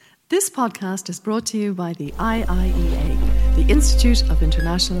This podcast is brought to you by the IIEA, the Institute of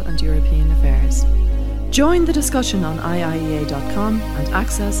International and European Affairs. Join the discussion on IIEA.com and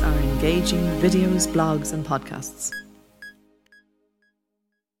access our engaging videos, blogs and podcasts.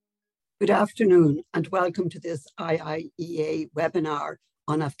 Good afternoon and welcome to this IIEA webinar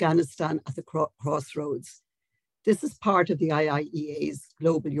on Afghanistan at the Crossroads. This is part of the IIEA's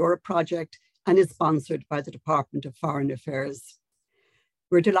Global Europe project and is sponsored by the Department of Foreign Affairs.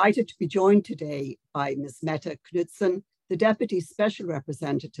 We're delighted to be joined today by Ms. Mette Knudsen, the Deputy Special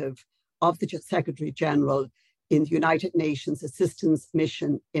Representative of the Secretary General in the United Nations Assistance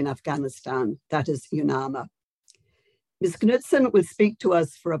Mission in Afghanistan, that is UNAMA. Ms. Knudsen will speak to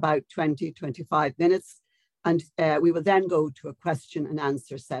us for about 20-25 minutes, and we will then go to a question and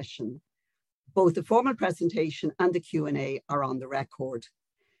answer session. Both the formal presentation and the Q&A are on the record.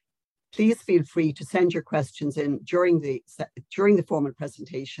 Please feel free to send your questions in during the formal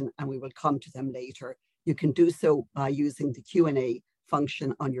presentation and we will come to them later. You can do so by using the Q&A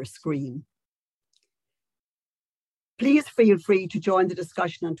function on your screen. Please feel free to join the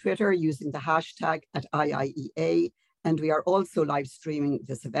discussion on Twitter using the hashtag @IIEA, and we are also live streaming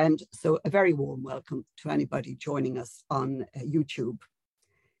this event, so a very warm welcome to anybody joining us on YouTube.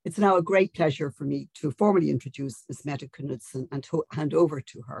 It's now a great pleasure for me to formally introduce Ms. Mette Knudsen and to hand over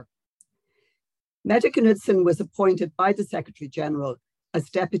to her. Mette Knudsen was appointed by the Secretary General as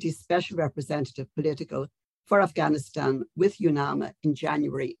Deputy Special Representative Political for Afghanistan with UNAMA in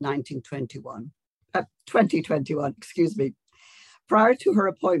January 2021. Prior to her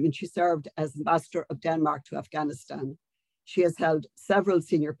appointment, she served as Ambassador of Denmark to Afghanistan. She has held several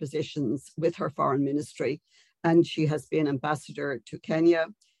senior positions with her foreign ministry, and she has been ambassador to Kenya,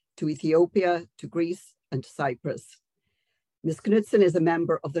 to Ethiopia, to Greece, and to Cyprus. Ms. Knudsen is a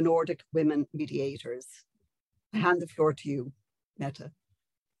member of the Nordic Women Mediators. I hand the floor to you, Mette.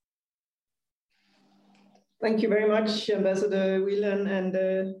 Thank you very much, Ambassador Whelan,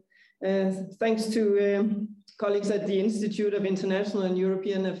 and thanks to colleagues at the Institute of International and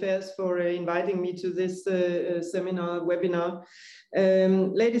European Affairs for inviting me to this webinar.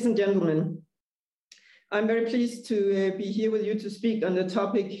 Ladies and gentlemen, I'm very pleased to be here with you to speak on the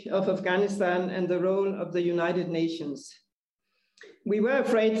topic of Afghanistan and the role of the United Nations. We were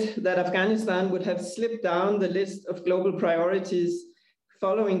afraid that Afghanistan would have slipped down the list of global priorities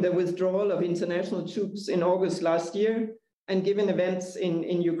following the withdrawal of international troops in August last year and given events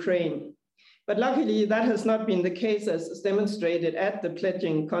in Ukraine. But luckily, that has not been the case, as demonstrated at the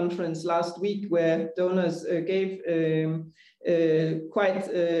pledging conference last week, where donors gave quite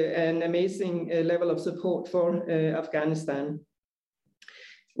an amazing level of support for Afghanistan.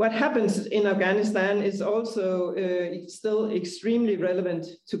 What happens in Afghanistan is also still extremely relevant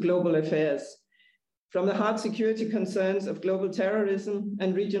to global affairs. From the hard security concerns of global terrorism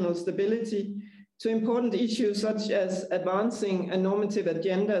and regional stability to important issues such as advancing a normative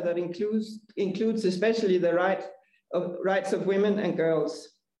agenda that includes especially the rights of women and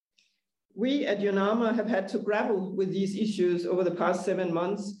girls. We at UNAMA have had to grapple with these issues over the past 7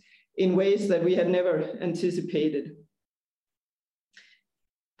 months in ways that we had never anticipated.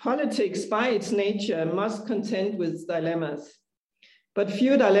 Politics, by its nature, must contend with dilemmas, but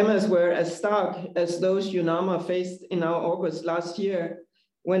few dilemmas were as stark as those UNAMA faced in our August last year,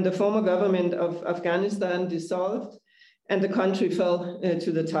 when the former government of Afghanistan dissolved and the country fell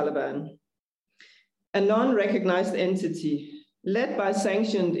to the Taliban. A non-recognized entity led by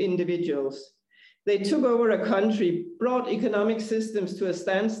sanctioned individuals. They took over a country, brought economic systems to a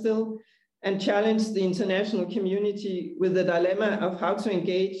standstill, and challenged the international community with the dilemma of how to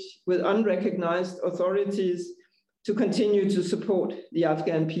engage with unrecognized authorities to continue to support the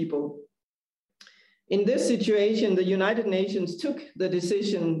Afghan people. In this situation, the United Nations took the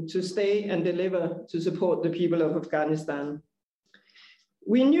decision to stay and deliver to support the people of Afghanistan.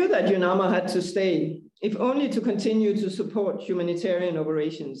 We knew that UNAMA had to stay, if only to continue to support humanitarian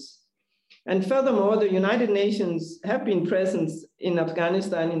operations. And furthermore, the United Nations have been present in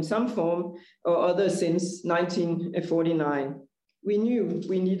Afghanistan in some form or other since 1949. We knew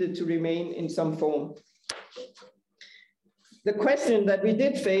we needed to remain in some form. The question that we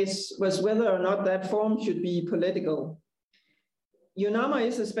did face was whether or not that form should be political. UNAMA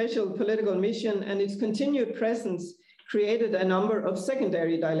is a special political mission, and its continued presence created a number of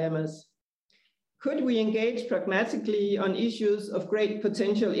secondary dilemmas. Could we engage pragmatically on issues of great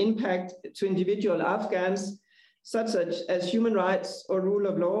potential impact to individual Afghans, such as human rights or rule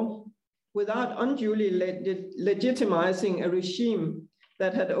of law, without unduly legitimizing a regime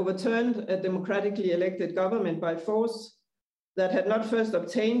that had overturned a democratically elected government by force, that had not first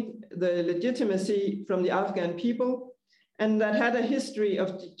obtained the legitimacy from the Afghan people, and that had a history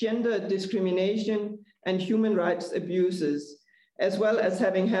of gender discrimination and human rights abuses, as well as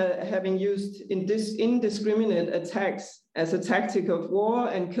having used indiscriminate attacks as a tactic of war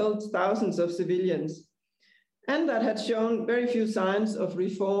and killed thousands of civilians, and that had shown very few signs of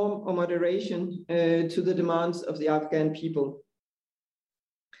reform or moderation to the demands of the Afghan people.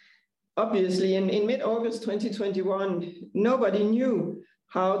 Obviously, in mid-August 2021, nobody knew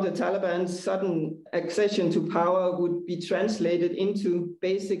how the Taliban's sudden accession to power would be translated into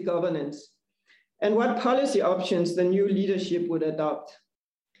basic governance, and what policy options the new leadership would adopt.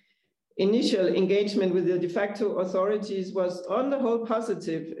 Initial engagement with the de facto authorities was on the whole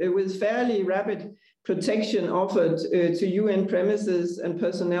positive, with fairly rapid protection offered to UN premises and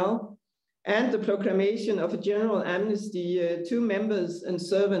personnel, and the proclamation of a general amnesty to members and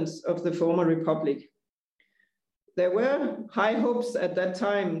servants of the former republic. There were high hopes at that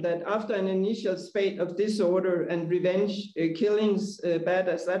time that after an initial spate of disorder and revenge killings, bad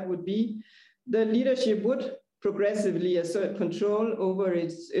as that would be, the leadership would progressively assert control over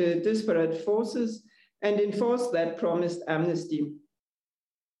its disparate forces and enforce that promised amnesty.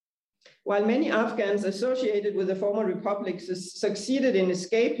 While many Afghans associated with the former republics succeeded in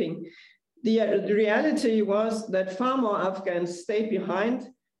escaping, the reality was that far more Afghans stayed behind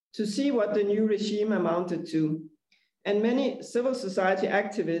to see what the new regime amounted to. And many civil society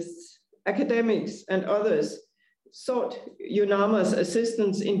activists, academics, and others sought UNAMA's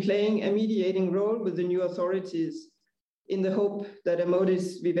assistance in playing a mediating role with the new authorities in the hope that a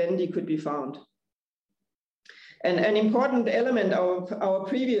modus vivendi could be found. And an important element of our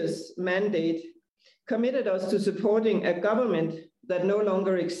previous mandate committed us to supporting a government that no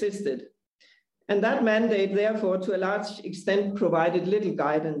longer existed. And that mandate, therefore, to a large extent, provided little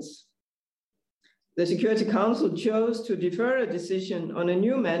guidance. The Security Council chose to defer a decision on a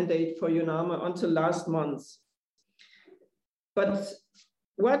new mandate for UNAMA until last month. But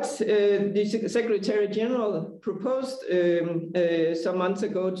what the Secretary General proposed some months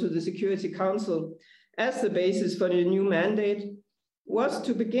ago to the Security Council as the basis for the new mandate was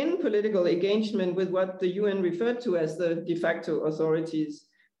to begin political engagement with what the UN referred to as the de facto authorities,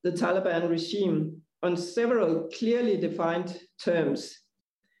 the Taliban regime, on several clearly defined terms.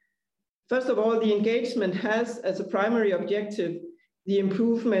 First of all, the engagement has as a primary objective the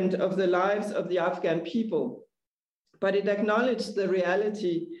improvement of the lives of the Afghan people, but it acknowledged the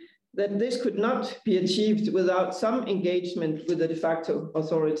reality that this could not be achieved without some engagement with the de facto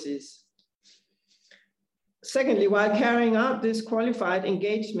authorities. Secondly, while carrying out this qualified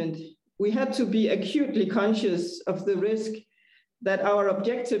engagement, we had to be acutely conscious of the risk that our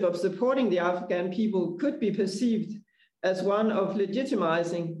objective of supporting the Afghan people could be perceived as one of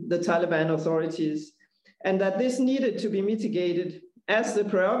legitimizing the Taliban authorities, and that this needed to be mitigated as the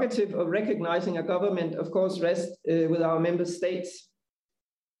prerogative of recognizing a government, of course, rests with our member states.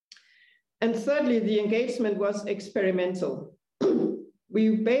 And thirdly, the engagement was experimental.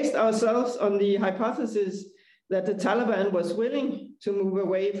 We based ourselves on the hypothesis that the Taliban was willing to move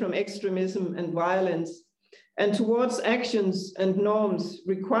away from extremism and violence and towards actions and norms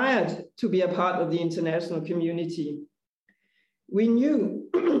required to be a part of the international community. We knew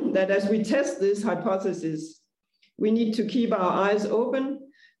that as we test this hypothesis, we need to keep our eyes open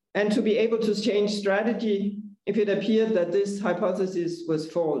and to be able to change strategy if it appeared that this hypothesis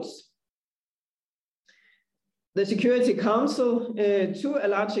was false. The Security Council, to a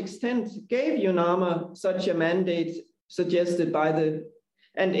large extent, gave UNAMA such a mandate suggested by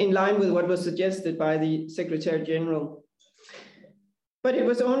and in line with what was suggested by the Secretary General. But it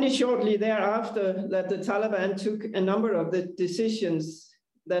was only shortly thereafter that the Taliban took a number of the decisions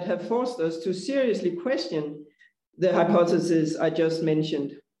that have forced us to seriously question the hypothesis I just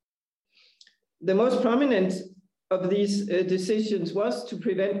mentioned. The most prominent of these decisions was to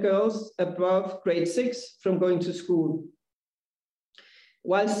prevent girls above grade 6 from going to school.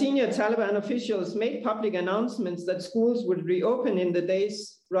 While senior Taliban officials made public announcements that schools would reopen in the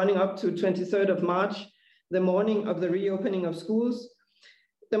days running up to 23rd of March, the morning of the reopening of schools,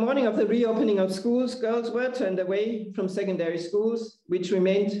 girls were turned away from secondary schools, which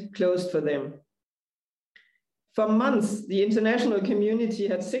remained closed for them. For months, the international community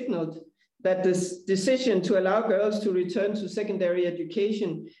had signaled that this decision to allow girls to return to secondary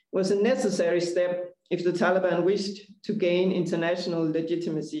education was a necessary step if the Taliban wished to gain international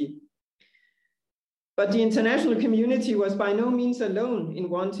legitimacy. But the international community was by no means alone in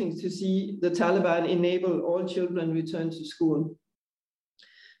wanting to see the Taliban enable all children return to school.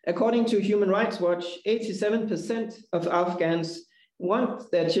 According to Human Rights Watch, 87% of Afghans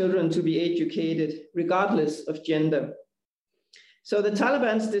want their children to be educated, regardless of gender. So the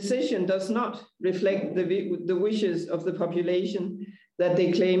Taliban's decision does not reflect the wishes of the population that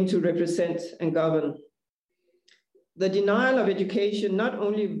they claim to represent and govern. The denial of education not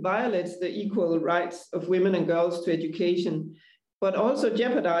only violates the equal rights of women and girls to education, but also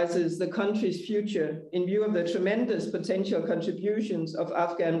jeopardizes the country's future in view of the tremendous potential contributions of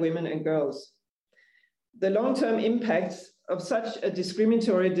Afghan women and girls. The long-term impacts of such a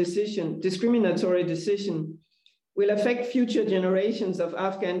discriminatory decision will affect future generations of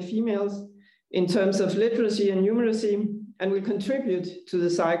Afghan females in terms of literacy and numeracy, and will contribute to the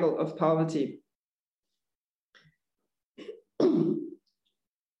cycle of poverty.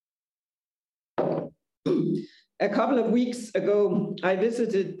 A couple of weeks ago, I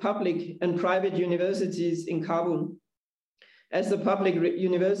visited public and private universities in Kabul, as the public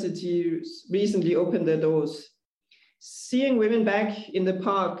universities recently opened their doors. Seeing women back in the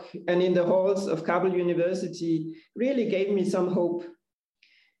park and in the halls of Kabul University really gave me some hope.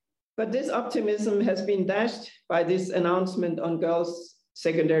 But this optimism has been dashed by this announcement on girls'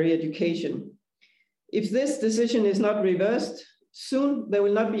 secondary education. If this decision is not reversed, soon there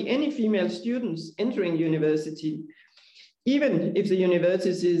will not be any female students entering university, even if the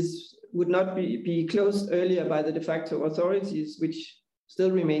universities would not be closed earlier by the de facto authorities, which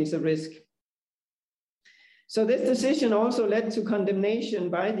still remains a risk. So this decision also led to condemnation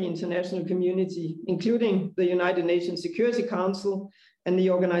by the international community, including the United Nations Security Council and the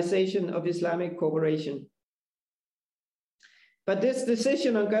Organization of Islamic Cooperation. But this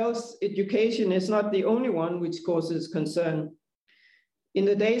decision on girls' education is not the only one which causes concern. In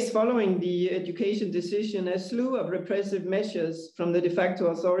the days following the education decision, a slew of repressive measures from the de facto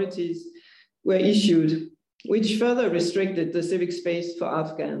authorities were issued, which further restricted the civic space for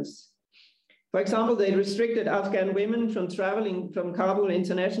Afghans. For example, they restricted Afghan women from traveling from Kabul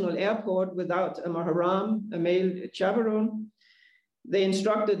International Airport without a mahram, a male chaperone. They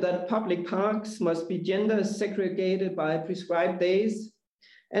instructed that public parks must be gender segregated by prescribed days,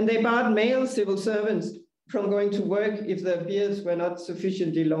 and they barred male civil servants from going to work if their beards were not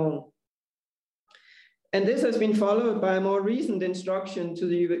sufficiently long. And this has been followed by a more recent instruction to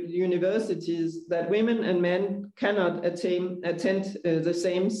the universities that women and men cannot attend the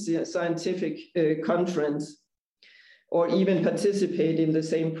same scientific conference or even participate in the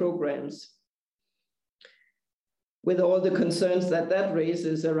same programs, with all the concerns that that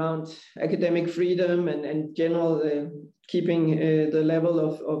raises around academic freedom and general keeping the level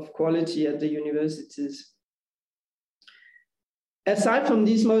of quality at the universities. Aside from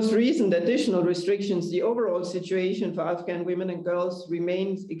these most recent additional restrictions, the overall situation for Afghan women and girls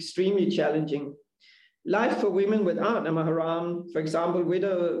remains extremely challenging. Life for women without a mahram, for example,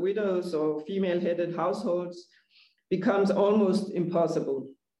 widows or female-headed households, becomes almost impossible.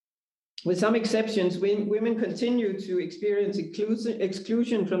 With some exceptions, women continue to experience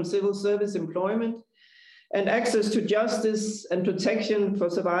exclusion from civil service employment, and access to justice and protection for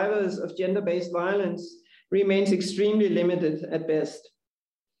survivors of gender-based violence remains extremely limited at best.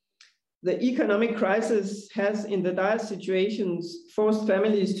 The economic crisis has, in the dire situations, forced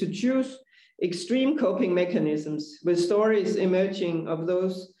families to choose extreme coping mechanisms, with stories emerging of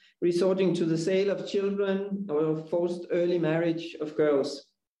those resorting to the sale of children or forced early marriage of girls.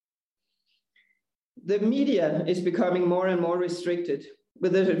 The media is becoming more and more restricted,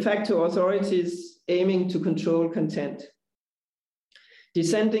 with the de facto authorities aiming to control content.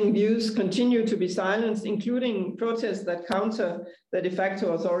 Dissenting views continue to be silenced, including protests that counter the de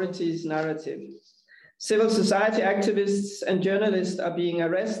facto authorities' narrative. Civil society activists and journalists are being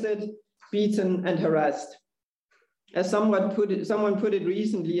arrested, beaten, and harassed. As someone put it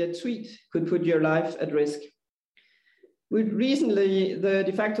recently, a tweet could put your life at risk. Recently, the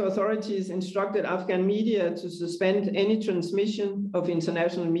de facto authorities instructed Afghan media to suspend any transmission of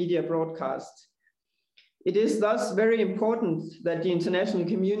international media broadcasts. It is thus very important that the international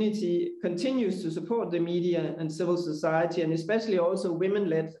community continues to support the media and civil society, and especially also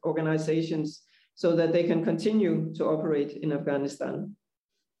women-led organizations, so that they can continue to operate in Afghanistan.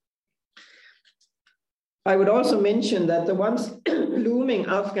 I would also mention that the once blooming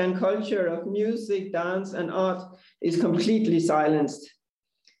Afghan culture of music, dance, and art is completely silenced.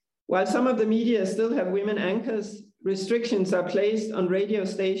 While some of the media still have women anchors, restrictions are placed on radio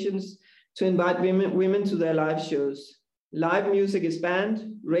stations to invite women to their live shows. Live music is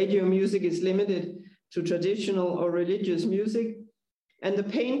banned, radio music is limited to traditional or religious music, and the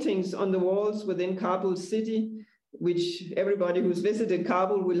paintings on the walls within Kabul city, which everybody who's visited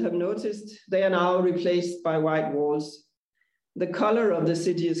Kabul will have noticed, they are now replaced by white walls. The color of the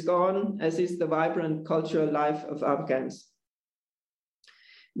city is gone, as is the vibrant cultural life of Afghans.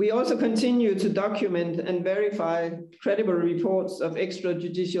 We also continue to document and verify credible reports of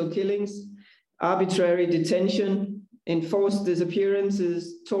extrajudicial killings, arbitrary detention, enforced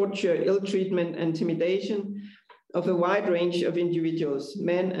disappearances, torture, ill treatment, and intimidation of a wide range of individuals,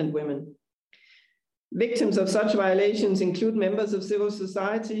 men and women. Victims of such violations include members of civil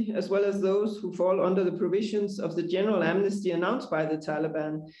society, as well as those who fall under the provisions of the general amnesty announced by the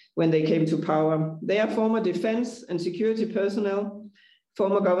Taliban when they came to power. They are former defense and security personnel,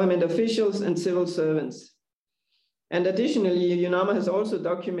 former government officials, and civil servants. And additionally, UNAMA has also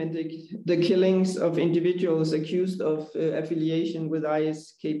documented the killings of individuals accused of affiliation with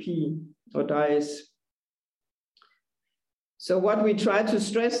ISKP or Daesh. So what we try to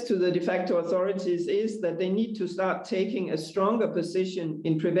stress to the de facto authorities is that they need to start taking a stronger position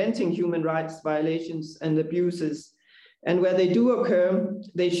in preventing human rights violations and abuses. And where they do occur,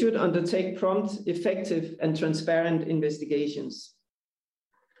 they should undertake prompt, effective, and transparent investigations.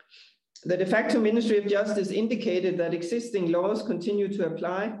 The de facto Ministry of Justice indicated that existing laws continue to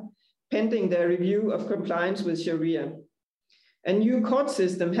apply, pending their review of compliance with Sharia. A new court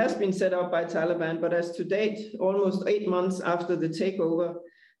system has been set up by Taliban, but as to date, almost 8 months after the takeover,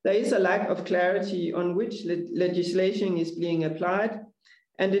 there is a lack of clarity on which legislation is being applied,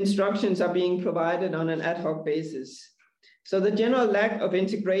 and instructions are being provided on an ad hoc basis. So the general lack of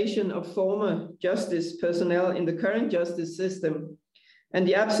integration of former justice personnel in the current justice system and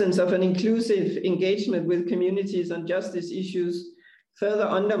the absence of an inclusive engagement with communities on justice issues further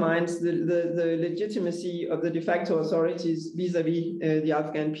undermines the legitimacy of the de facto authorities vis-à-vis the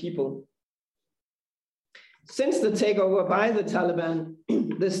Afghan people. Since the takeover by the Taliban,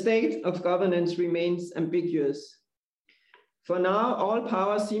 the state of governance remains ambiguous. For now, all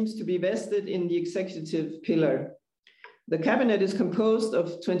power seems to be vested in the executive pillar. The cabinet is composed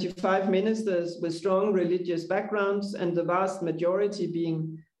of 25 ministers with strong religious backgrounds, and the vast majority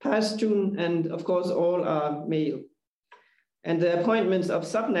being Pashtun, and of course all are male. And the appointments of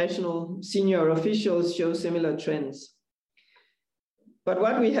subnational senior officials show similar trends. But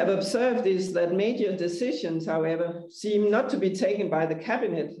what we have observed is that major decisions, however, seem not to be taken by the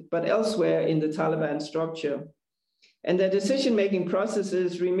cabinet, but elsewhere in the Taliban structure. And their decision-making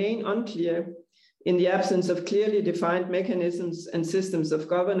processes remain unclear in the absence of clearly defined mechanisms and systems of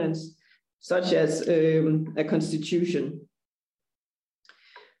governance, such as a constitution.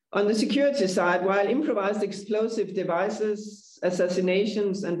 On the security side, while improvised explosive devices,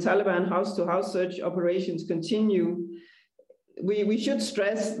 assassinations, and Taliban house-to-house search operations continue, we should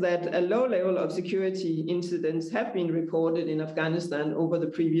stress that a low level of security incidents have been reported in Afghanistan over the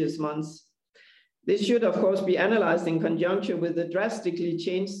previous months. This should, of course, be analyzed in conjunction with the drastically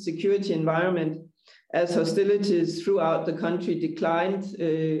changed security environment as hostilities throughout the country declined,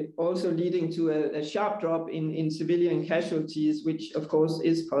 also leading to a sharp drop in civilian casualties, which of course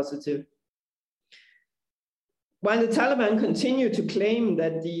is positive. While the Taliban continue to claim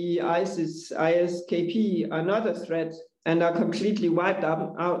that the ISKP are not a threat and are completely wiped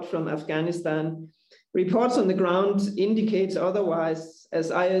out from Afghanistan, reports on the ground indicate otherwise,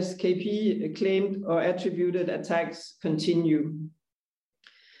 as ISKP claimed or attributed attacks continue.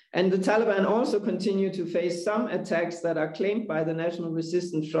 And the Taliban also continue to face some attacks that are claimed by the National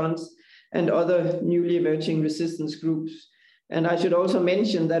Resistance Fronts and other newly emerging resistance groups. And I should also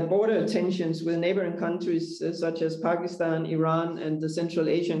mention that border tensions with neighboring countries such as Pakistan, Iran, and the Central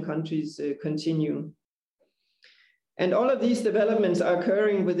Asian countries continue. And all of these developments are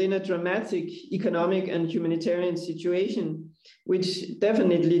occurring within a dramatic economic and humanitarian situation, which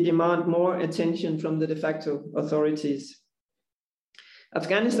definitely demand more attention from the de facto authorities.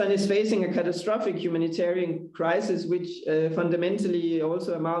 Afghanistan is facing a catastrophic humanitarian crisis, which fundamentally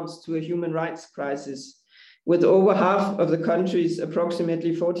also amounts to a human rights crisis, with over half of the country's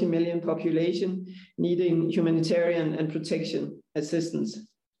approximately 40 million population needing humanitarian and protection assistance.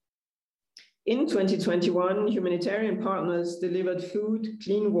 In 2021, humanitarian partners delivered food,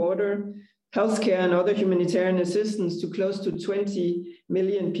 clean water, healthcare, and other humanitarian assistance to close to 20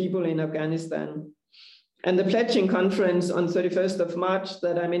 million people in Afghanistan. And the pledging conference on 31st of March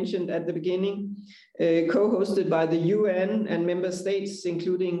that I mentioned at the beginning, co-hosted by the UN and member states,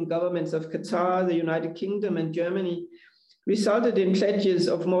 including governments of Qatar, the United Kingdom, and Germany, resulted in pledges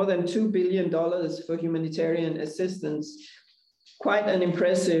of more than $2 billion for humanitarian assistance. Quite an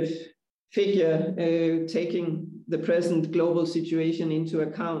impressive figure, taking the present global situation into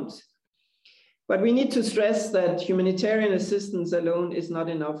account. But we need to stress that humanitarian assistance alone is not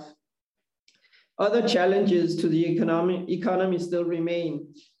enough. Other challenges to the economy still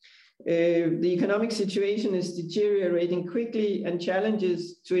remain. The economic situation is deteriorating quickly, and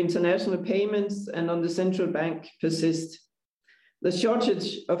challenges to international payments and on the central bank persist. The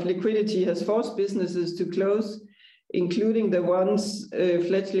shortage of liquidity has forced businesses to close, including the once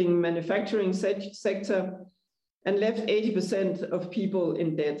fledgling manufacturing sector, and left 80% of people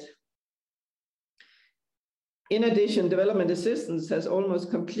in debt. In addition, development assistance has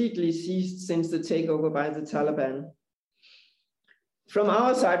almost completely ceased since the takeover by the Taliban. From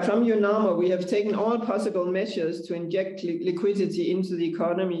our side, from UNAMA, we have taken all possible measures to inject liquidity into the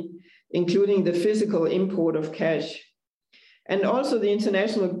economy, including the physical import of cash. And also the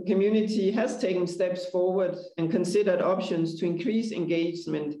international community has taken steps forward and considered options to increase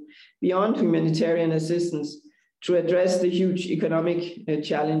engagement beyond humanitarian assistance to address the huge economic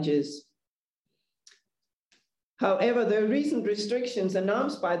challenges. However, the recent restrictions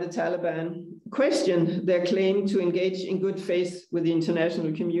announced by the Taliban question their claim to engage in good faith with the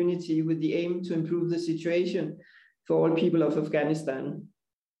international community with the aim to improve the situation for all people of Afghanistan.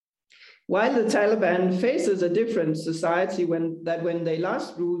 While the Taliban faces a different society when they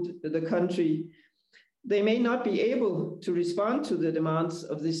last ruled the country, they may not be able to respond to the demands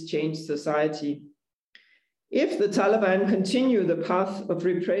of this changed society. If the Taliban continue the path of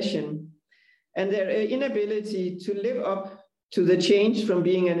repression and their inability to live up to the change from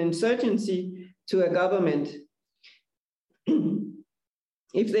being an insurgency to a government,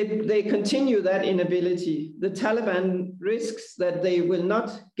 if they continue that inability, the Taliban risks that they will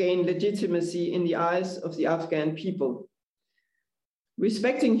not gain legitimacy in the eyes of the Afghan people.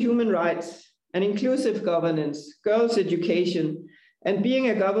 Respecting human rights and inclusive governance, girls' education, and being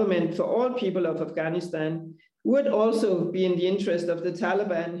a government for all people of Afghanistan would also be in the interest of the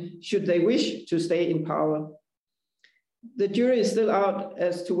Taliban should they wish to stay in power. The jury is still out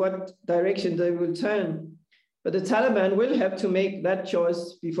as to what direction they will turn, but the Taliban will have to make that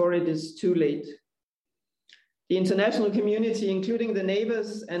choice before it is too late. The international community, including the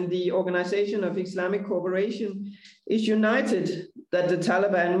neighbors and the Organization of Islamic Cooperation, is united that the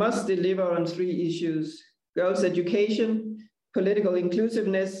Taliban must deliver on 3 issues: girls' education, political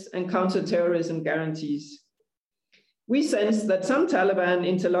inclusiveness, and counterterrorism guarantees. We sense that some Taliban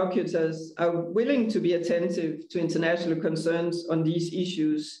interlocutors are willing to be attentive to international concerns on these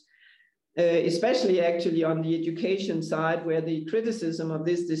issues, especially actually on the education side, where the criticism of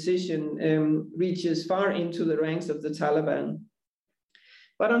this decision reaches far into the ranks of the Taliban.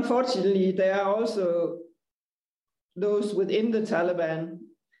 But unfortunately, there are also those within the Taliban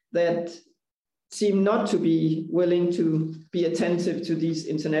that seem not to be willing to be attentive to these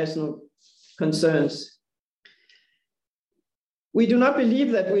international concerns. We do not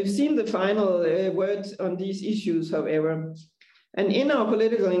believe that we've seen the final word on these issues, however. And in our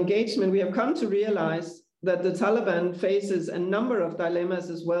political engagement, we have come to realize that the Taliban faces a number of dilemmas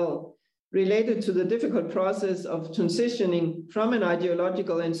as well, related to the difficult process of transitioning from an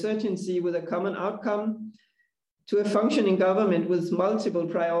ideological insurgency with a common outcome to a functioning government with multiple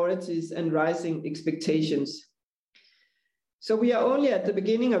priorities and rising expectations. So we are only at the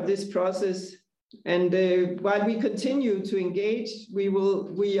beginning of this process. And while we continue to engage,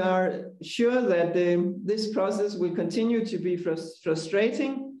 we are sure that this process will continue to be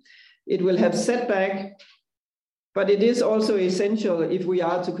frustrating. It will have setback, but it is also essential if we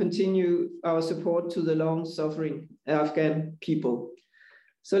are to continue our support to the long-suffering Afghan people.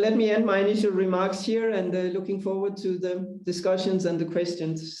 So let me end my initial remarks here, and looking forward to the discussions and the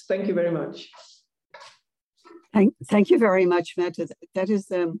questions. Thank you very much. Thank you very much, Mette. That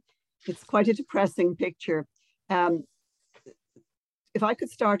is it's quite a depressing picture. If I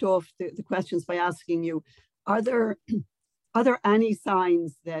could start off the questions by asking you, are there any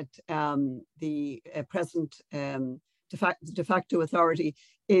signs that the present de facto authority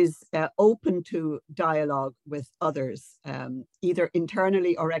is open to dialogue with others, either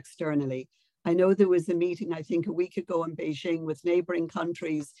internally or externally? I know there was a meeting, I think a week ago in Beijing with neighboring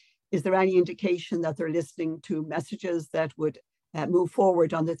countries. Is there any indication that they're listening to messages that would move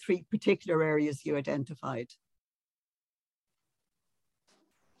forward on the 3 particular areas you identified?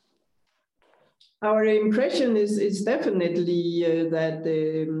 Our impression is definitely that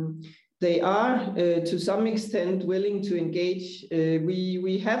they are to some extent willing to engage.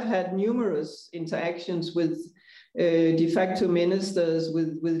 We have had numerous interactions with de facto ministers,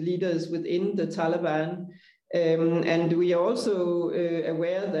 with leaders within the Taliban. And we are also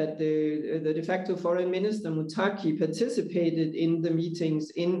aware that the de facto foreign minister Muttaqi participated in the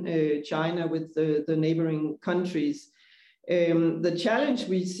meetings in China with the neighboring countries. The challenge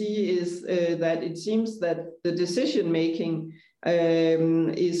we see is that it seems that the decision-making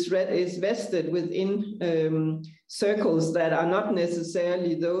is vested within circles that are not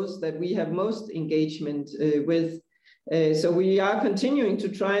necessarily those that we have most engagement with. So we are continuing to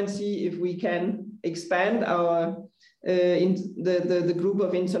try and see if we can expand our the group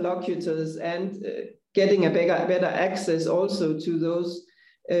of interlocutors and getting a better access also to those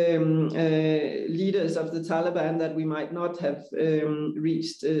leaders of the Taliban that we might not have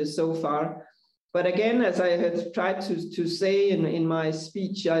reached so far. But again, as I had tried to say in my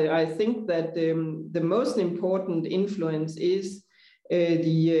speech, I think that the most important influence is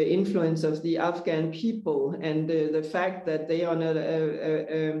the influence of the Afghan people, and the fact that they on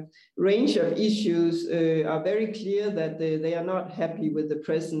a range of issues are very clear that they are not happy with the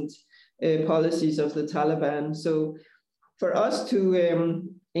present policies of the Taliban. So for us to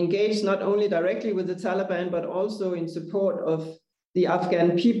engage not only directly with the Taliban, but also in support of the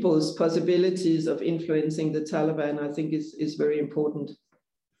Afghan people's possibilities of influencing the Taliban, I think is very important.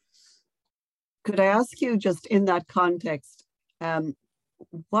 Could I ask you, just in that context,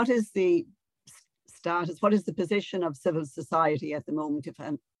 what is the status, what is the position of civil society at the moment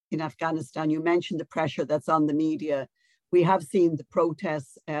in Afghanistan? You mentioned the pressure that's on the media. We have seen the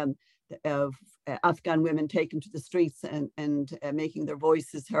protests of Afghan women taken to the streets and making their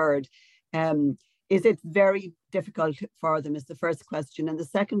voices heard. Is it very difficult for them, is the first question. And the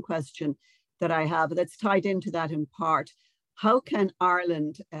second question that I have that's tied into that in part, how can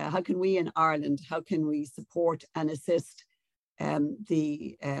Ireland, how can we in Ireland, how can we support and assist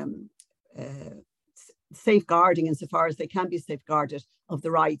the safeguarding, insofar as they can be safeguarded, of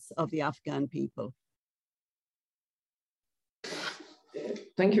the rights of the Afghan people?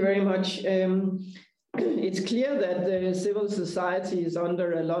 Thank you very much. It's clear that the civil society is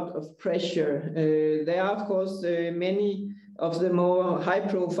under a lot of pressure. There are, of course, many of the more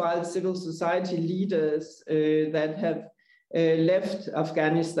high-profile civil society leaders that have left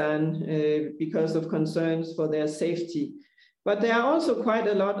Afghanistan because of concerns for their safety. But there are also quite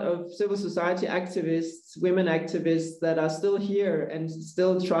a lot of civil society activists, women activists, that are still here and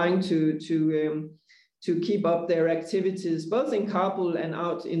still trying to keep up their activities, both in Kabul and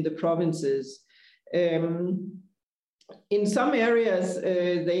out in the provinces. In some areas,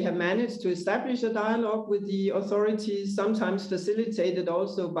 they have managed to establish a dialogue with the authorities, sometimes facilitated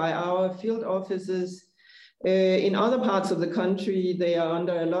also by our field offices. In other parts of the country, they are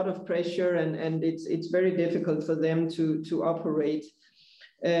under a lot of pressure, and it's very difficult for them to operate.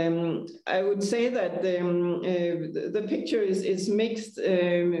 I would say that the picture is mixed.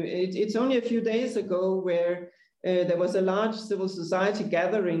 It's only a few days ago where there was a large civil society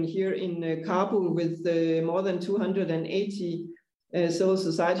gathering here in Kabul with more than 280 civil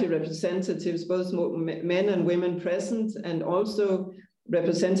society representatives, both men and women present, and also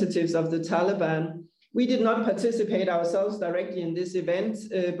representatives of the Taliban. We did not participate ourselves directly in this event,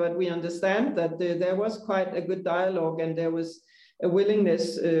 but we understand that there was quite a good dialogue, and there was a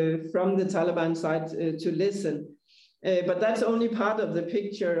willingness from the Taliban side to listen. But that's only part of the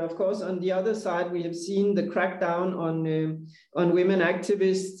picture. Of course, on the other side, we have seen the crackdown on women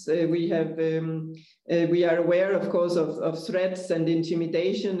activists. We are aware, of course, of threats and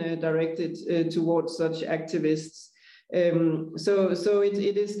intimidation directed towards such activists. So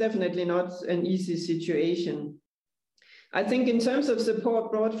it is definitely not an easy situation. I think in terms of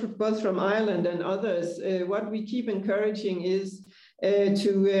support both from Ireland and others, what we keep encouraging is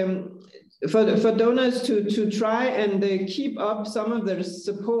for donors to try and keep up some of the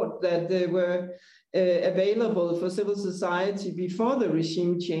support that were available for civil society before the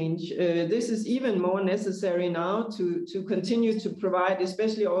regime change. This is even more necessary now to continue to provide,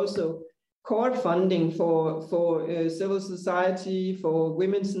 especially also core funding for civil society, for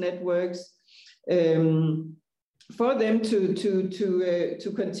women's networks, for them to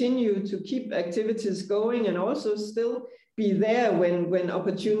continue to keep activities going and also still be there when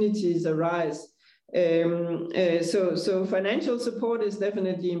opportunities arise. So financial support is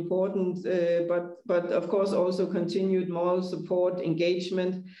definitely important, but of course also continued moral support,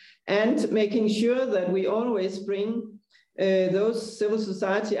 engagement, and making sure that we always bring those civil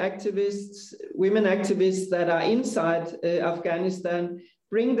society activists, women activists that are inside Afghanistan,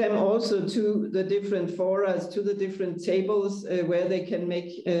 bring them also to the different forums, to the different tables where they can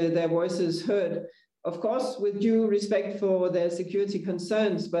make their voices heard. Of course, with due respect for their security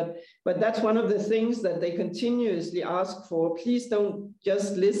concerns, but that's one of the things that they continuously ask for. Please don't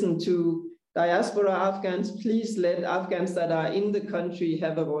just listen to diaspora Afghans. Please let Afghans that are in the country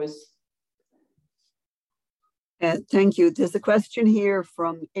have a voice. Thank you. There's a question here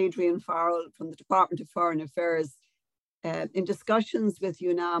from Adrian Farrell from the Department of Foreign Affairs. In discussions with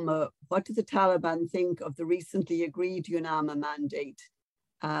UNAMA, what does the Taliban think of the recently agreed UNAMA mandate?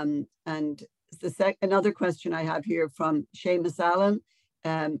 And another question I have here from Seamus Allen,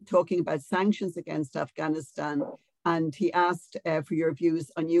 talking about sanctions against Afghanistan. And he asked for your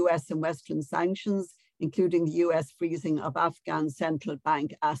views on US and Western sanctions, including the US freezing of Afghan central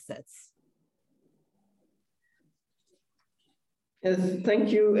bank assets. Yes,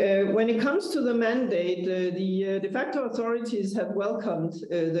 thank you. When it comes to the mandate, the de facto authorities have welcomed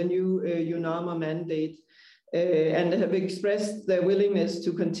the new UNAMA mandate and have expressed their willingness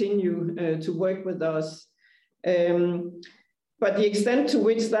to continue to work with us. But the extent to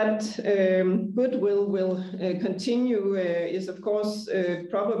which that goodwill will continue is, of course,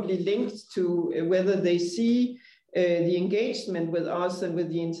 probably linked to whether they see the engagement with us and with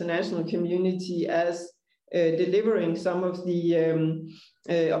the international community as delivering some of the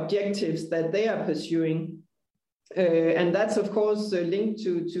objectives that they are pursuing. And that's, of course, linked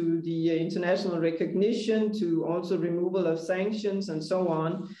to the international recognition, to also removal of sanctions and so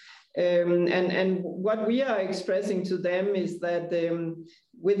on. And what we are expressing to them is that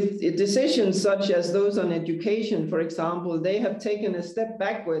with decisions such as those on education, for example, they have taken a step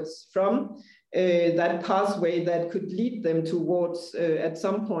backwards from that pathway that could lead them towards, at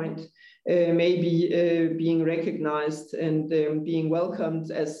some point, maybe being recognized and being welcomed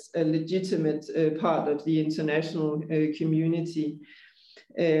as a legitimate part of the international community.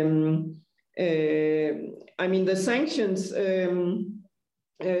 I mean, the sanctions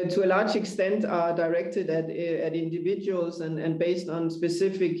to a large extent are directed at individuals and based on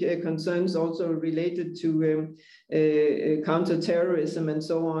specific concerns also related to counterterrorism and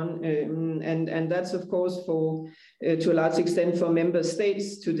so on. And that's, of course, for to a large extent for member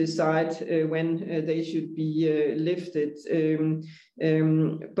states to decide when they should be lifted.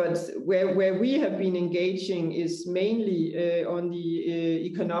 But where we have been engaging is mainly on the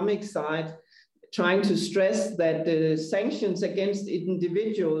economic side, trying to stress that the sanctions against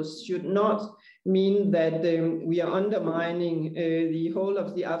individuals should not mean that we are undermining the whole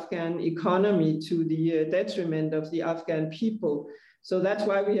of the Afghan economy to the detriment of the Afghan people. So that's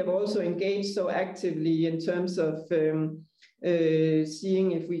why we have also engaged so actively in terms of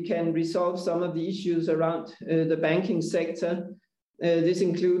seeing if we can resolve some of the issues around the banking sector. This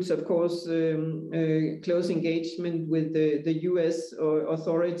includes, of course, close engagement with the US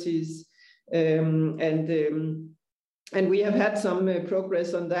authorities. And we have had some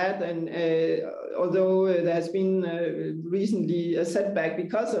progress on that, and although there has been recently a setback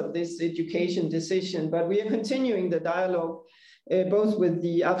because of this education decision, but we are continuing the dialogue both with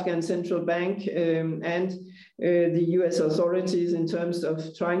the Afghan Central Bank and the US authorities in terms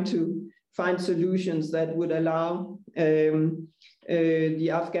of trying to find solutions that would allow the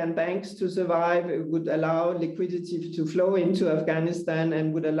Afghan banks to survive, would allow liquidity to flow into Afghanistan,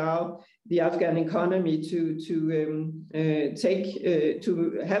 and would allow the Afghan economy to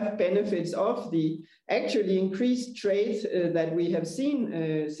have benefits of the actually increased trade that we have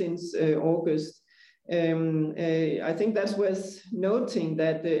seen since August. I think that's worth noting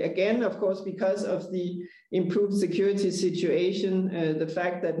that, again, of course, because of the improved security situation, the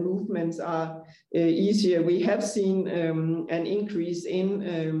fact that movements are easier, we have seen an increase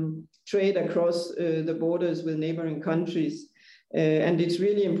in trade across the borders with neighboring countries. And it's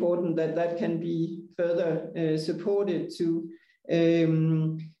really important that that can be further supported to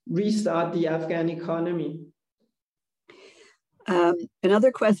restart the Afghan economy.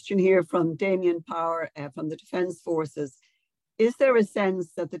 Another question here from Damien Power from the Defense Forces. Is there a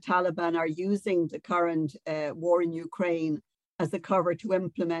sense that the Taliban are using the current war in Ukraine as a cover to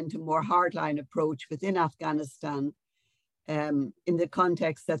implement a more hardline approach within Afghanistan in the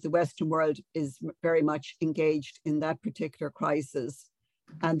context that the Western world is very much engaged in that particular crisis?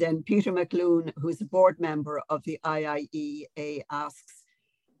 And then Peter McLoone, who's a board member of the IIEA, asks,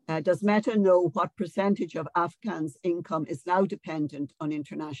 does Meta know what percentage of Afghans' income is now dependent on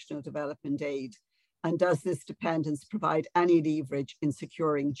international development aid? And does this dependence provide any leverage in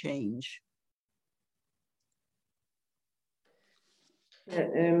securing change?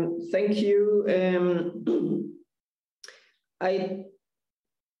 Thank you. I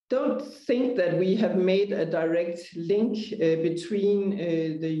don't think that we have made a direct link between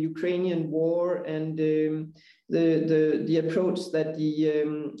the Ukrainian war and the approach that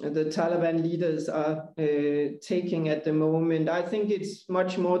the Taliban leaders are taking at the moment. I think it's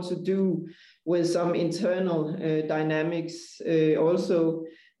much more to do with some internal dynamics, also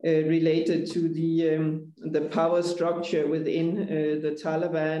related to the power structure within the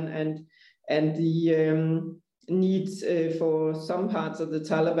Taliban and the needs for some parts of the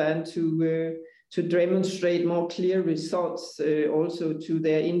Taliban to demonstrate more clear results also to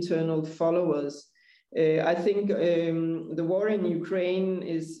their internal followers. I think the war in Ukraine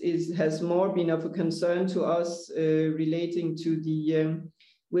has more been of a concern to us relating to the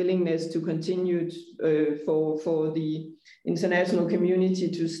willingness to continue for the international community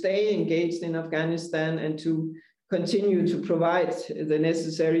to stay engaged in Afghanistan and to continue to provide the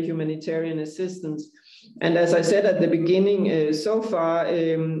necessary humanitarian assistance. And as I said at the beginning, so far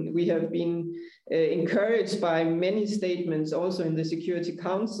we have been encouraged by many statements also in the Security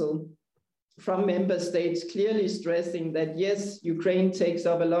Council from member states clearly stressing that yes, Ukraine takes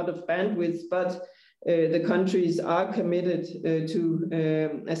up a lot of bandwidth, but the countries are committed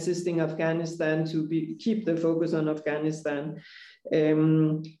to assisting Afghanistan to keep the focus on Afghanistan.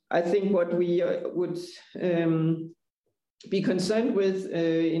 I think what we would be concerned with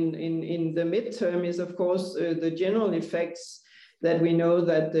in the midterm is, of course, the general effects that we know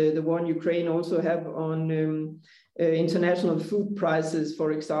that the war in Ukraine also have on international food prices,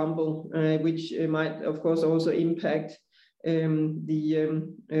 for example, which might, of course, also impact the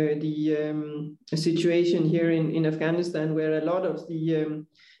situation here in Afghanistan, where a lot of the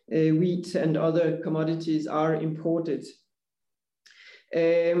wheat and other commodities are imported.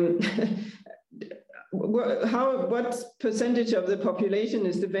 What percentage of the population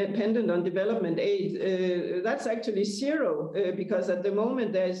is dependent on development aid? That's actually zero, because at the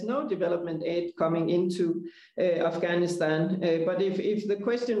moment there is no development aid coming into Afghanistan. But if the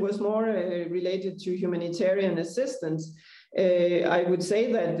question was more related to humanitarian assistance, I would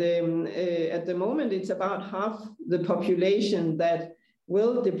say that at the moment it's about half the population that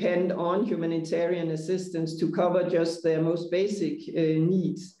will depend on humanitarian assistance to cover just their most basic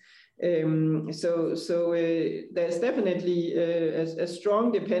needs. So there's definitely a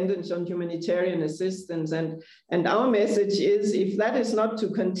strong dependence on humanitarian assistance, and our message is, if that is not to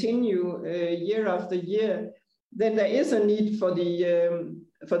continue year after year, then there is a need for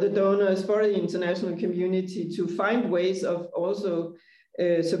the donors, for the international community to find ways of also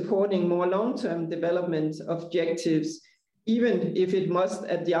supporting more long-term development objectives, even if it must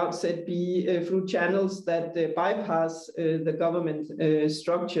at the outset be through channels that bypass the government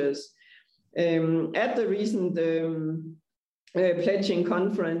structures. At the recent pledging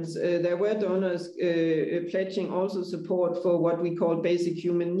conference, there were donors pledging also support for what we call basic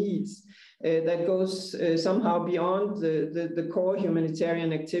human needs. That goes somehow beyond the core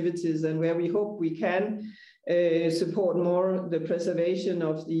humanitarian activities, and where we hope we can support more the preservation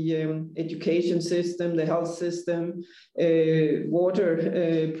of the education system, the health system,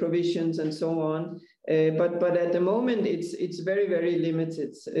 water provisions, and so on. But at the moment, it's very, very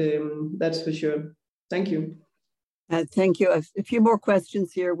limited. That's for sure. Thank you. Thank you. A few more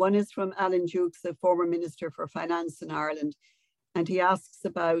questions here. One is from Alan Dukes, the former Minister for Finance in Ireland. And he asks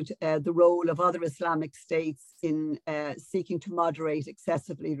about the role of other Islamic states in seeking to moderate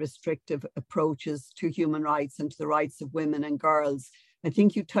excessively restrictive approaches to human rights and to the rights of women and girls. I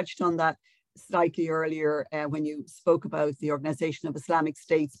think you touched on that slightly earlier when you spoke about the Organization of Islamic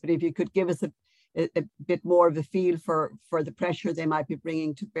States, but if you could give us a bit more of a feel for the pressure they might be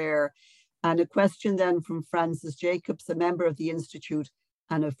bringing to bear. And a question then from Francis Jacobs, a member of the Institute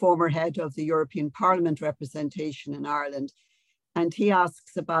and a former head of the European Parliament representation in Ireland. And he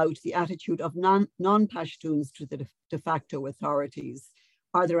asks about the attitude of non-Pashtuns to the de facto authorities.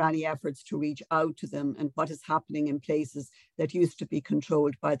 Are there any efforts to reach out to them, and what is happening in places that used to be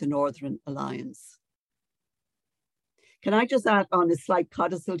controlled by the Northern Alliance? Can I just add on a slight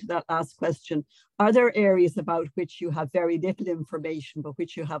codicil to that last question? Are there areas about which you have very little information, but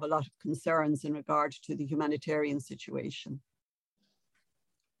which you have a lot of concerns in regard to the humanitarian situation?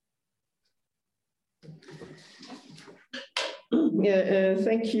 Yeah,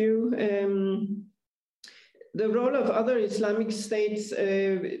 thank you. The role of other Islamic states,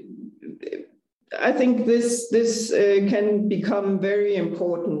 I think this can become very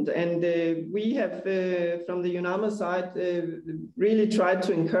important, and we have from the UNAMA side really tried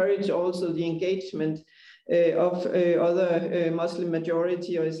to encourage also the engagement of other Muslim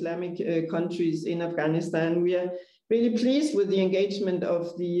majority or Islamic countries in Afghanistan. We are really pleased with the engagement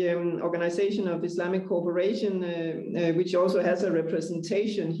of the Organization of Islamic Cooperation, which also has a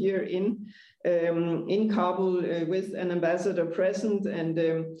representation here in Kabul with an ambassador present. And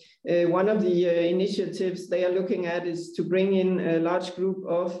one of the initiatives they are looking at is to bring in a large group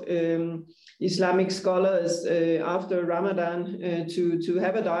of Islamic scholars after Ramadan to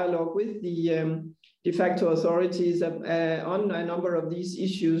have a dialogue with the de facto authorities on a number of these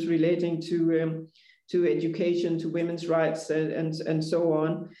issues relating to education, to women's rights, and so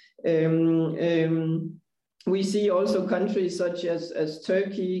on. We see also countries such as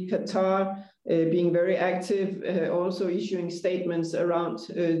Turkey, Qatar, being very active, also issuing statements around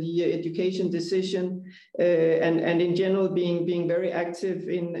the education decision, and in general being very active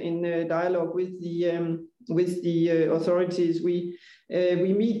in dialogue with the authorities. We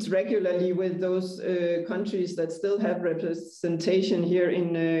meet regularly with those countries that still have representation here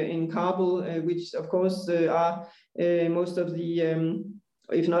in Kabul, which of course are most of the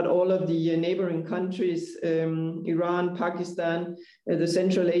if not all of the neighboring countries, Iran, Pakistan, the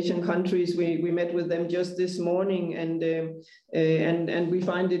Central Asian countries. We met with them just this morning, and we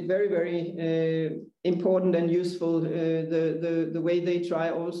find it very, very important and useful the way they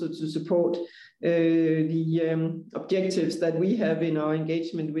try also to support the objectives that we have in our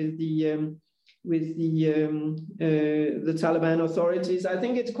engagement with the Taliban authorities. I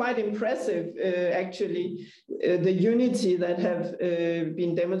think it's quite impressive, actually, the unity that have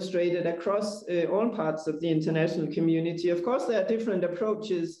been demonstrated across all parts of the international community. Of course, there are different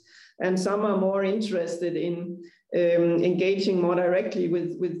approaches, and some are more interested in engaging more directly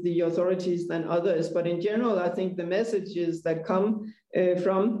with the authorities than others. But in general, I think the messages that come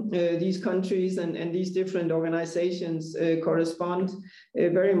from these countries and these different organizations correspond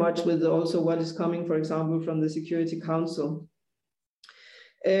very much with also what is coming, for example, from the Security Council.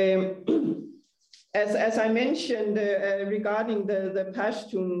 As I mentioned regarding the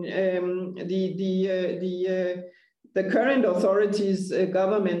Pashtun, the current authorities,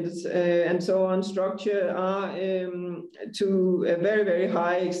 governments, and so on structure are to a very, very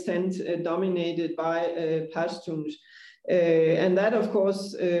high extent dominated by Pashtuns. And that, of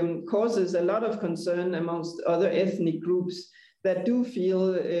course, causes a lot of concern amongst other ethnic groups that do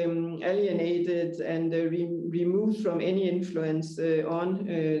feel alienated and removed from any influence on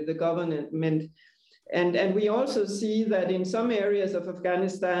the government. And we also see that in some areas of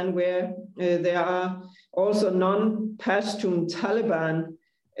Afghanistan where there are also non-Pashtun Taliban,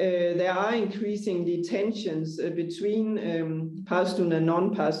 there are increasingly tensions between Pashtun and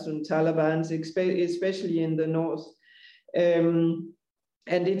non-Pashtun Talibans, especially in the north. And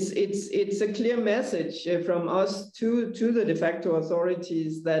it's a clear message from us to the de facto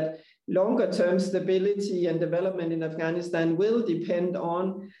authorities that longer-term stability and development in Afghanistan will depend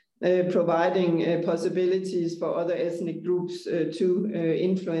on providing possibilities for other ethnic groups to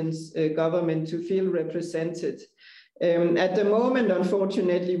influence government, to feel represented. At the moment,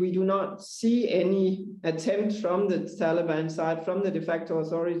 unfortunately, we do not see any attempt from the Taliban side, from the de facto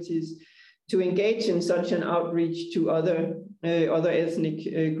authorities, to engage in such an outreach to other ethnic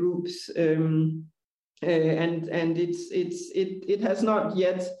groups, and it has not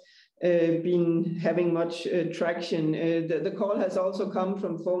yet been having much traction. The call has also come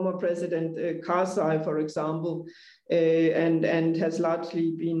from former President Karzai, for example, and has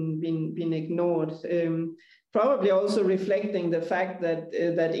largely been ignored. Probably also reflecting the fact that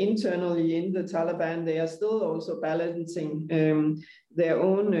internally in the Taliban, they are still also balancing their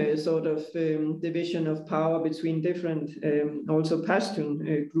own sort of division of power between different also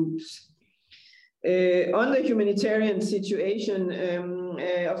Pashtun groups. On the humanitarian situation,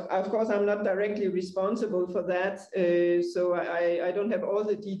 of course, I'm not directly responsible for that, so I don't have all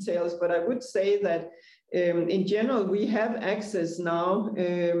the details, but I would say that in general, we have access now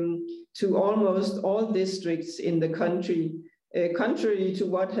to almost all districts in the country, contrary to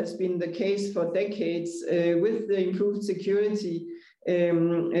what has been the case for decades. With the improved security,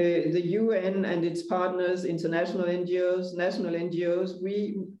 the UN and its partners, international NGOs, national NGOs,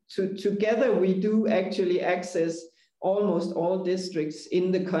 together we do actually access almost all districts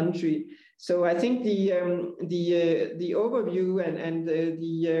in the country. So I think the overview and the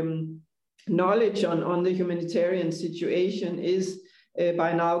knowledge on the humanitarian situation is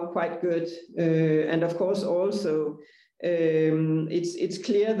by now quite good. And of course also it's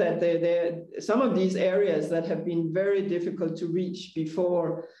clear that some of these areas that have been very difficult to reach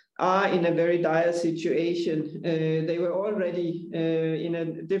before are in a very dire situation. They were already in a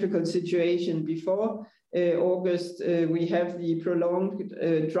difficult situation before August. We have the prolonged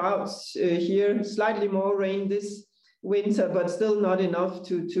droughts here, slightly more rain this winter, but still not enough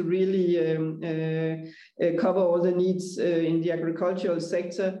to really cover all the needs in the agricultural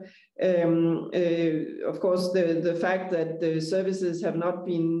sector. Of course, the fact that the services have not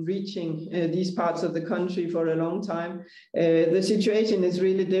been reaching these parts of the country for a long time, the situation is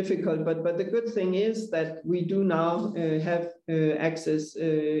really difficult. But the good thing is that we do now have access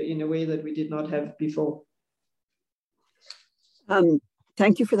in a way that we did not have before.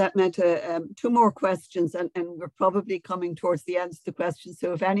 Thank you for that, Mette. Two more questions, and we're probably coming towards the end of the questions.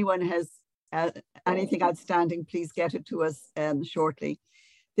 So if anyone has anything outstanding, please get it to us shortly.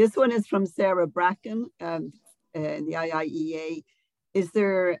 This one is from Sarah Bracken in the IIEA. Is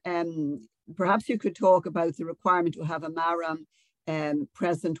there, perhaps you could talk about the requirement to have a mahram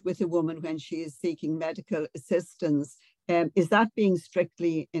present with a woman when she is seeking medical assistance, Is that being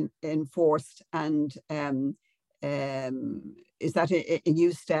strictly enforced, and is that a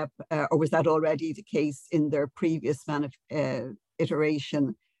new step, or was that already the case in their previous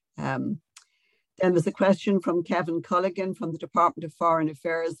iteration? Then there's a question from Kevin Culligan from the Department of Foreign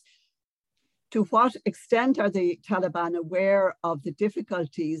Affairs. To what extent are the Taliban aware of the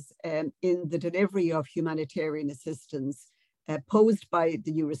difficulties in the delivery of humanitarian assistance posed by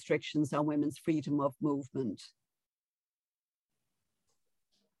the new restrictions on women's freedom of movement?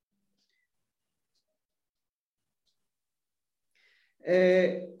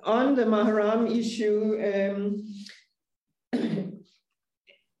 On the Mahram issue,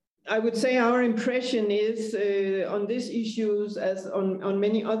 I would say our impression is on these issues, as on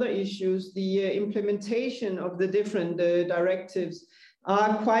many other issues, the implementation of the different directives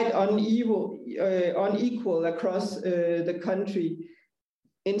are quite unequal across the country.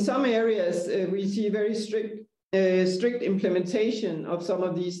 In some areas, we see very strict implementation of some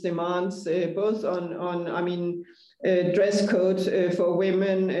of these demands, both on dress code for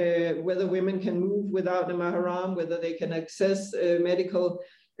women, whether women can move without a mahram, whether they can access medical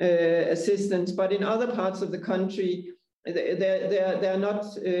assistance. But in other parts of the country, there are not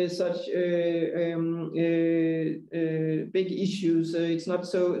such big issues. It's not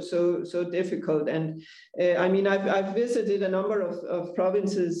so difficult. And I've visited a number of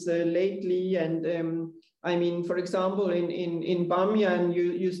provinces lately, and for example, in Bamiyan,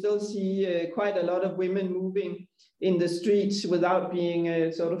 you still see quite a lot of women moving in the streets without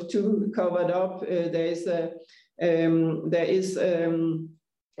being sort of too covered up. There is a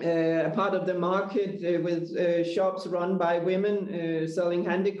part of the market with shops run by women selling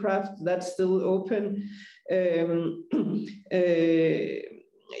handicraft that's still open.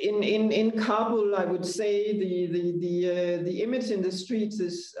 In Kabul, I would say the image in the streets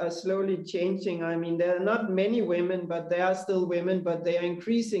is slowly changing. There are not many women, but there are still women, but they are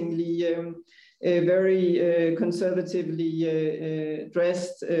increasingly very conservatively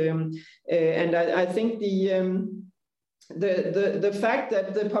dressed. And I think the fact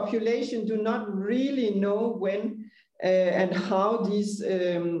that the population do not really know when and how these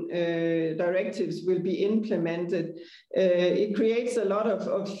directives will be implemented, it creates a lot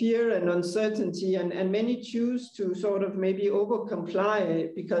of fear and uncertainty, and many choose to sort of maybe over-comply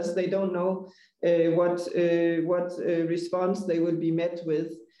because they don't know what response they will be met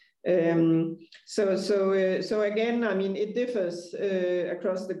with. So again, it differs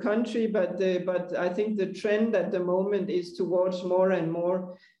across the country, but I think the trend at the moment is towards more and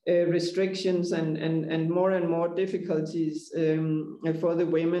more restrictions and more difficulties for the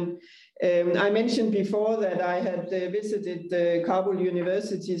women. I mentioned before that I had visited the Kabul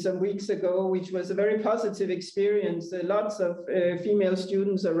University some weeks ago, which was a very positive experience. Lots of female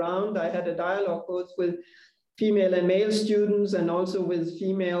students around. I had a dialogue both with female and male students, and also with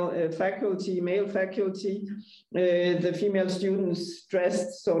female faculty, male faculty. The female students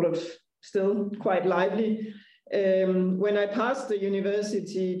dressed sort of still quite lively. When I passed the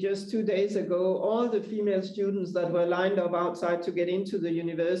university just 2 days ago, all the female students that were lined up outside to get into the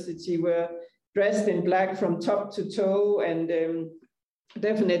university were dressed in black from top to toe, and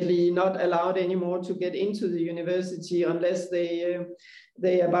definitely not allowed anymore to get into the university unless they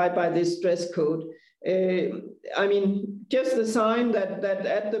abide by this dress code. Just a sign that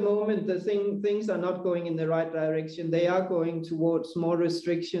at the moment things are not going in the right direction. They are going towards more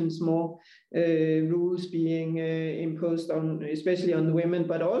restrictions, more rules being imposed on, especially on the women,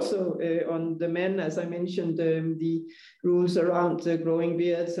 but also on the men. As I mentioned, the rules around growing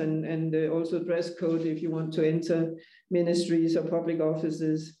beards and also dress code if you want to enter ministries or public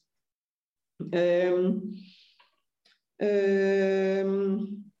offices.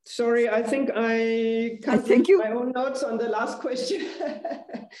 Sorry, I think I can't read my own notes on the last question.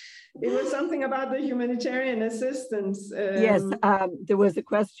 It was something about the humanitarian assistance. Yes, there was a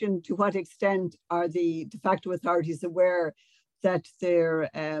question: to what extent are the de facto authorities aware that their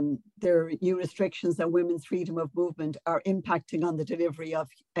new restrictions on women's freedom of movement are impacting on the delivery of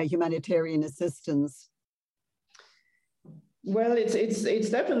humanitarian assistance? Well, it's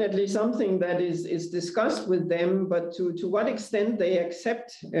definitely something that is discussed with them, but to what extent they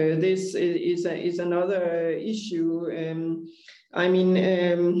accept this is another issue.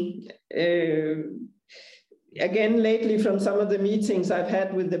 Again, lately from some of the meetings I've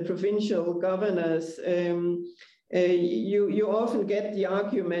had with the provincial governors, you often get the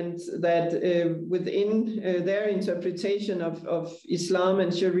argument that within their interpretation of Islam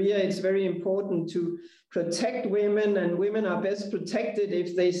and Sharia, it's very important to protect women, and women are best protected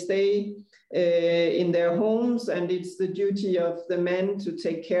if they stay in their homes, and it's the duty of the men to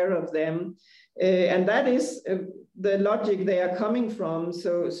take care of them. And that is the logic they are coming from.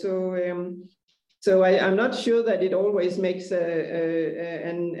 So I'm not sure that it always makes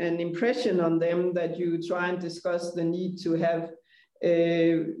an impression on them that you try and discuss the need to have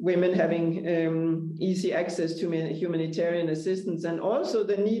women having easy access to humanitarian assistance, and also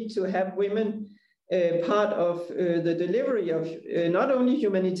the need to have women part of the delivery of not only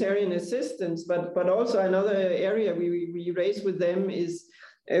humanitarian assistance, but also another area we raise with them is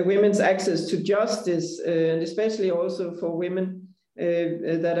women's access to justice, and especially also for women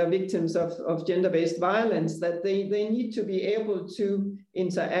that are victims of gender-based violence, that they need to be able to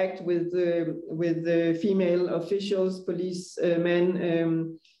interact with the female officials, police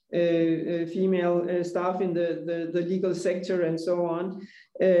men, female staff in the legal sector, and so on.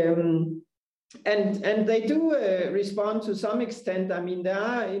 And they do respond to some extent. I mean,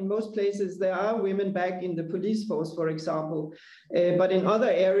 in most places there are women back in the police force, for example, but in other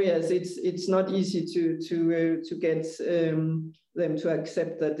areas it's not easy to get them to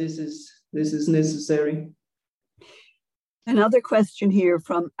accept that this is necessary. Another question here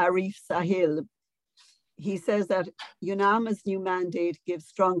from Arif Sahil. He says that UNAMA's new mandate gives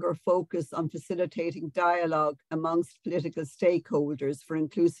stronger focus on facilitating dialogue amongst political stakeholders for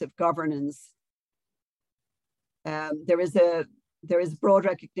inclusive governance. There is broad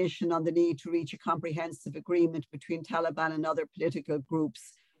recognition on the need to reach a comprehensive agreement between Taliban and other political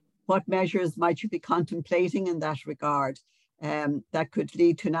groups. What measures might you be contemplating in that regard that could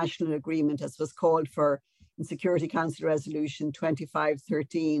lead to national agreement, as was called for in Security Council Resolution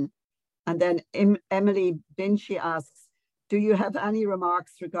 2513? And then Emily Binchy asks, do you have any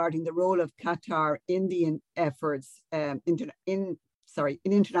remarks regarding the role of Qatar in the efforts, in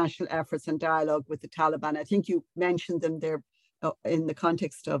international efforts and dialogue with the Taliban? I think you mentioned them there in the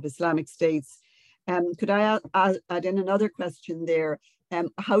context of Islamic states. Could I add in another question there?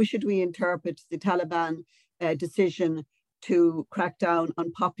 How should we interpret the Taliban decision to crack down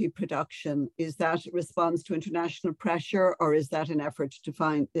on poppy production? Is that a response to international pressure, or is that an effort to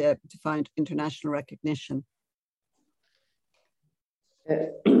find international recognition?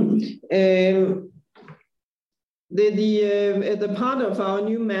 The part of our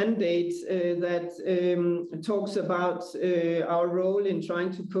new mandate that talks about our role in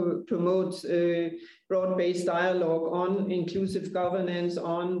trying to promote broad-based dialogue on inclusive governance,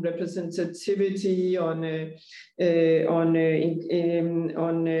 on representativity, on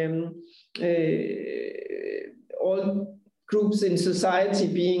all groups in society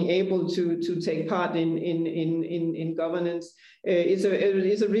being able to take part in governance is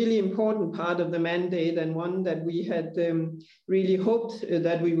a really important part of the mandate, and one that we had really hoped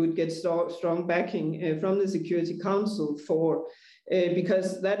that we would get strong backing from the Security Council for,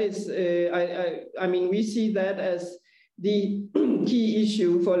 because that is, I mean, we see that as the key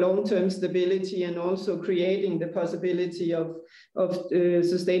issue for long-term stability and also creating the possibility of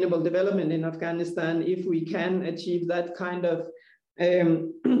sustainable development in Afghanistan, if we can achieve that kind of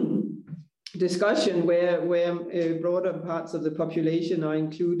discussion where broader parts of the population are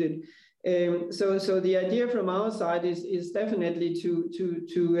included. So the idea from our side is definitely to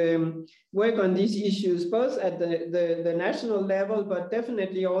work on these issues, both at the national level, but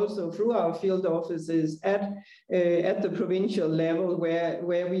definitely also through our field offices at the provincial level,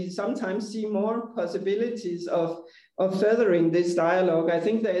 where we sometimes see more possibilities of furthering this dialogue. I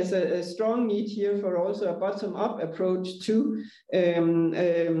think there is a strong need here for also a bottom-up approach to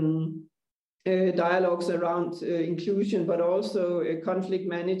dialogues around inclusion, but also conflict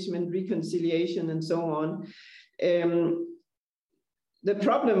management, reconciliation, and so on. The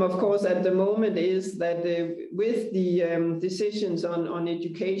problem, of course, at the moment is that with the decisions on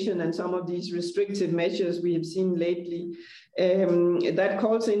education and some of these restrictive measures we have seen lately, that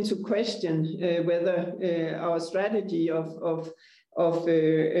calls into question whether our strategy or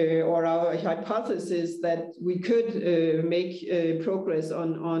our hypothesis that we could make progress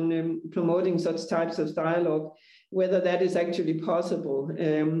on promoting such types of dialogue, whether that is actually possible.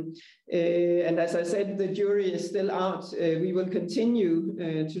 And as I said, the jury is still out. We will continue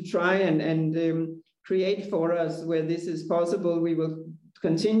to try and create for us where this is possible. We will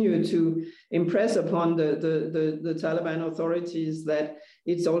continue to impress upon the Taliban authorities that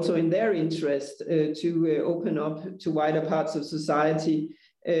it's also in their interest to open up to wider parts of society.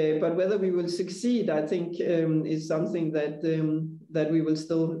 But whether we will succeed, I think, is something that we will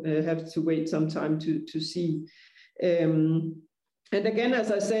still have to wait some time to see. And again,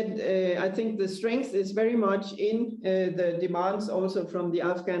 as I said, I think the strength is very much in the demands also from the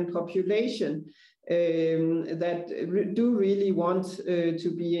Afghan population that do really want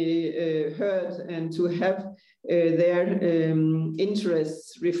to be heard and to have their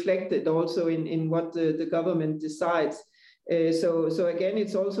interests reflected also in what the government decides. So again,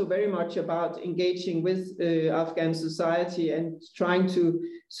 it's also very much about engaging with Afghan society and trying to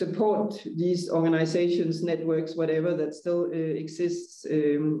support these organizations, networks, whatever that still exists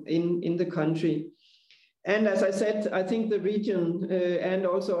in the country. And as I said, I think the region and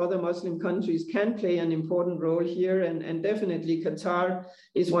also other Muslim countries can play an important role here. And definitely Qatar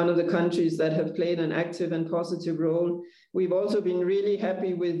is one of the countries that have played an active and positive role. We've also been really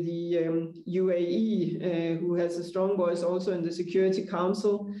happy with the UAE, who has a strong voice also in the Security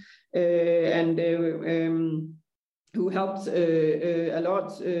Council, and who helped a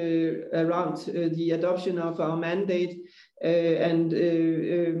lot around the adoption of our mandate.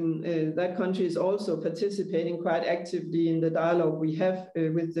 That country is also participating quite actively in the dialogue we have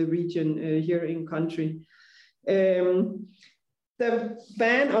with the region here in country. The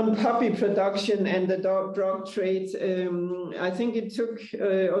ban on poppy production and the drug trade, I think it took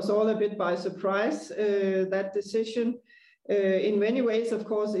us all a bit by surprise, that decision. In many ways, of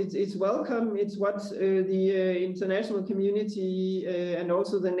course, it's welcome. It's what the international community and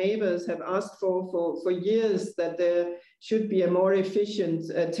also the neighbors have asked for years, that there should be a more efficient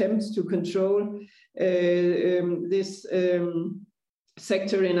attempt to control this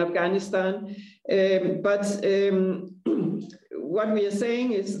sector in Afghanistan. But what we are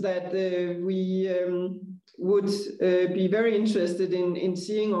saying is that we would be very interested in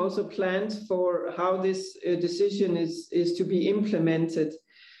seeing also plans for how this decision is to be implemented.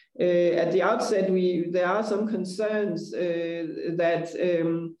 At the outset, there are some concerns that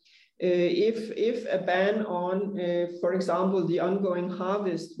if a ban on, for example, the ongoing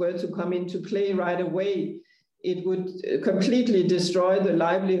harvest were to come into play right away, it would completely destroy the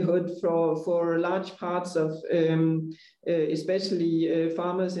livelihood for large parts of, especially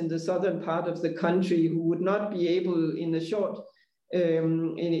farmers in the southern part of the country, who would not be able in the short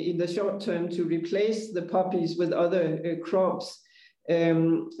term to replace the poppies with other crops.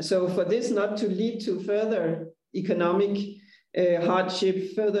 So for this not to lead to further economic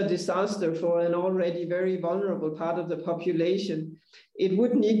hardship, further disaster for an already very vulnerable part of the population, it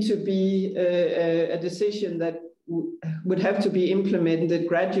would need to be a decision that would have to be implemented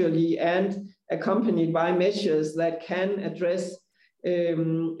gradually and accompanied by measures that can address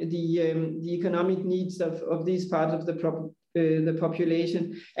the economic needs of these parts of the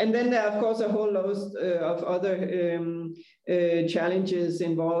population. And then there are, of course, a whole host of other challenges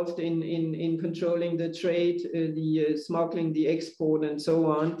involved in controlling the trade, the smuggling, the export, and so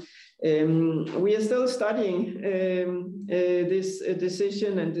on. We are still studying this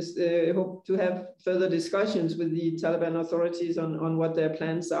decision, and hope to have further discussions with the Taliban authorities on what their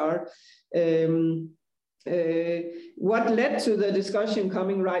plans are. What led to the discussion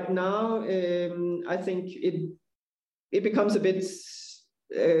coming right now, I think it becomes a bit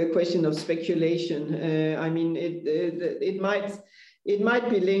a question of speculation. I mean, it might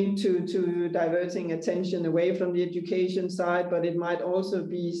be linked to diverting attention away from the education side, but it might also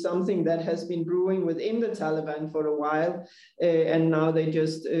be something that has been brewing within the Taliban for a while, and now they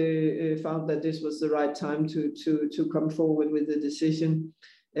just found that this was the right time to come forward with the decision.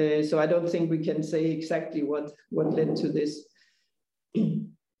 So I don't think we can say exactly what led to this.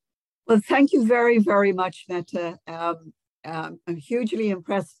 Well, thank you very, very much, Mette. I'm hugely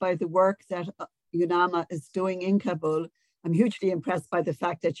impressed by the work that UNAMA is doing in Kabul. I'm hugely impressed by the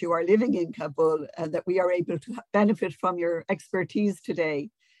fact that you are living in Kabul and that we are able to benefit from your expertise today.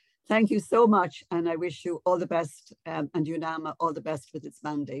 Thank you so much, and I wish you all the best, and UNAMA all the best with its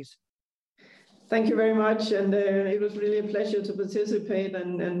mandate. Thank you very much, and it was really a pleasure to participate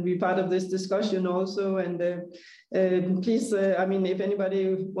and be part of this discussion also. And please, I mean, if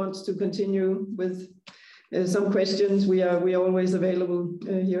anybody wants to continue with some questions, we are always available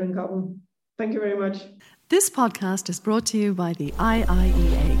here in Kabul. Thank you very much. This podcast is brought to you by the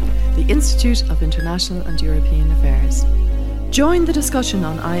IIEA, the Institute of International and European Affairs. Join the discussion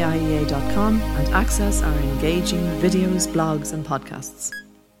on IIEA.com and access our engaging videos, blogs, and podcasts.